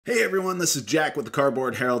Hey everyone, this is Jack with the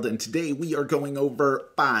Cardboard Herald, and today we are going over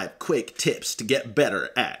 5 quick tips to get better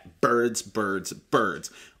at birds.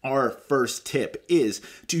 Our first tip is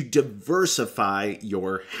to diversify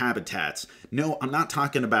your habitats. No, I'm not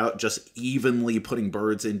talking about just evenly putting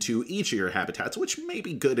birds into each of your habitats, which may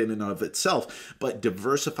be good in and of itself, but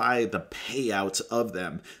diversify the payouts of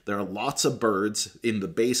them. There are lots of birds in the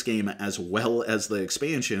base game as well as the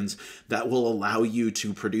expansions that will allow you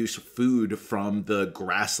to produce food from the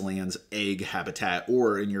grasslands egg habitat,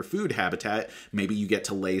 or in your food habitat, maybe you get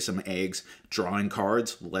to lay some eggs. Drawing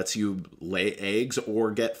cards lets you lay eggs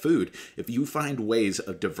or get food. If you find ways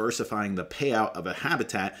of diversifying the payout of a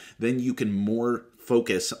habitat, then you can more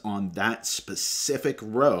focus on that specific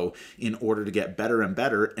row in order to get better and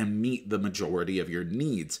better and meet the majority of your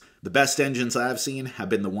needs. The best engines I've seen have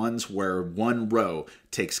been the ones where one row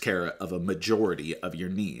takes care of a majority of your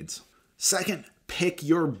needs. Second, pick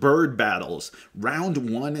your bird battles.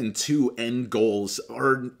 Round 1 and 2 end goals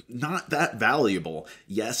are not that valuable.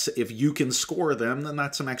 Yes, if you can score them, then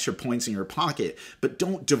that's some extra points in your pocket, but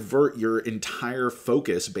don't divert your entire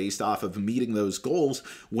focus based off of meeting those goals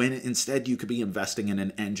when instead you could be investing in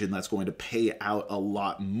an engine that's going to pay out a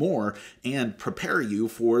lot more and prepare you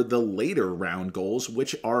for the later round goals,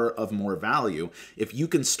 which are of more value. If you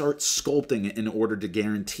can start sculpting in order to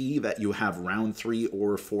guarantee that you have round 3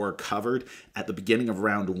 or 4 covered at the beginning of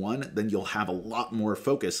round 1, then you'll have a lot more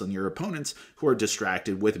focus on your opponents who are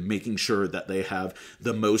distracted with making sure that they have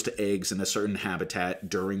the most eggs in a certain habitat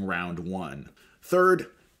during round 1. Third,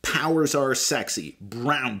 powers are sexy.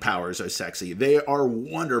 Brown powers are sexy. They are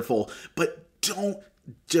wonderful, but don't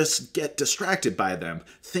just get distracted by them.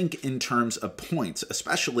 Think in terms of points,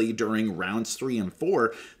 especially during rounds 3 and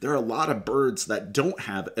 4. There are a lot of birds that don't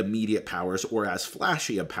have immediate powers or as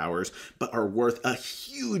flashy of powers, but are worth a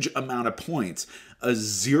huge amount of points. A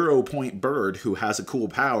 0-point bird who has a cool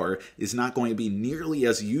power is not going to be nearly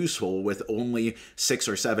as useful with only 6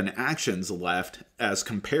 or 7 actions left as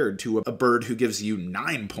compared to a bird who gives you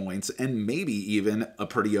 9 points and maybe even a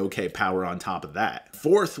pretty okay power on top of that.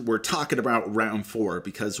 Fourth, we're talking about round 4,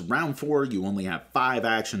 because round 4 you only have 5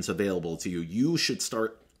 actions available to you. You should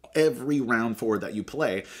start every round 4 that you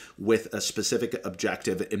play with a specific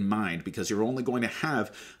objective in mind, because you're only going to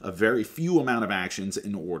have a very few amount of actions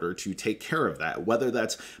in order to take care of that. Whether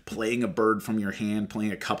that's playing a bird from your hand,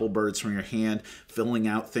 playing a couple birds from your hand, filling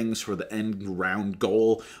out things for the end round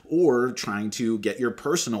goal, or trying to get your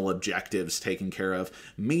personal objectives taken care of.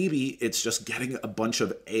 Maybe it's just getting a bunch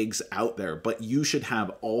of eggs out there, but you should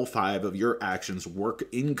have all 5 of your actions work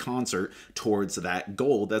in concert towards that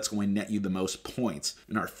goal that's going to net you the most points.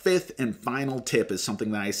 And our fifth and final tip is something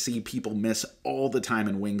that I see people miss all the time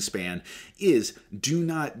in Wingspan, is do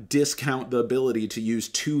not discount the ability to use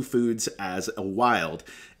 2 foods as a wild.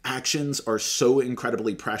 Actions are so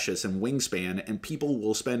incredibly precious in Wingspan, and people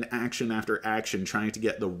will spend action after action trying to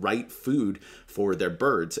get the right food for their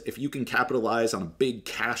birds. If you can capitalize on a big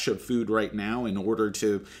cache of food right now in order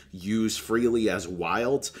to use freely as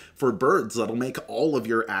wilds for birds that'll make all of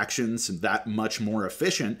your actions that much more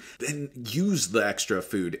efficient, then use the extra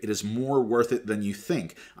food. It is more worth it than you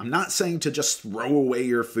think. I'm not saying to just throw away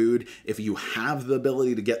your food. If you have the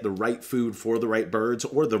ability to get the right food for the right birds,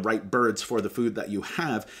 or the right birds for the food that you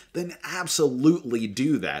have, then absolutely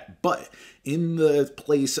do that. But in the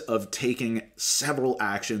place of taking several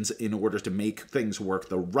actions in order to make things work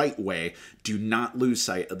the right way, do not lose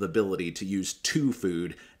sight of the ability to use 2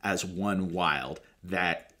 food as 1 wild.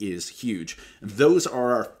 That is huge. Those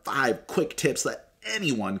are our 5 quick tips that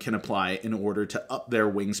anyone can apply in order to up their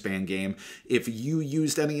Wingspan game. If you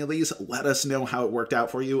used any of these, let us know how it worked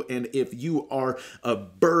out for you. And if you are a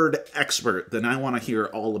bird expert, then I want to hear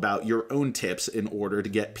all about your own tips in order to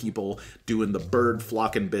get people doing the bird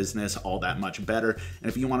flocking business all that much better.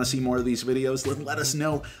 And if you want to see more of these videos, then let us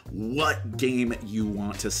know what game you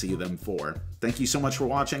want to see them for. Thank you so much for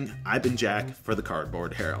watching. I've been Jack for the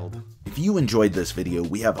Cardboard Herald. If you enjoyed this video,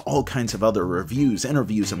 we have all kinds of other reviews,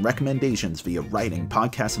 interviews, and recommendations via writing,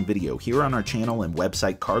 podcasts, and video here on our channel and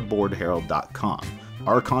website cardboardherald.com.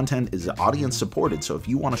 Our content is audience supported, so if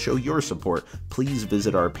you want to show your support, please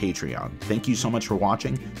visit our Patreon. Thank you so much for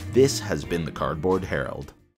watching. This has been the Cardboard Herald.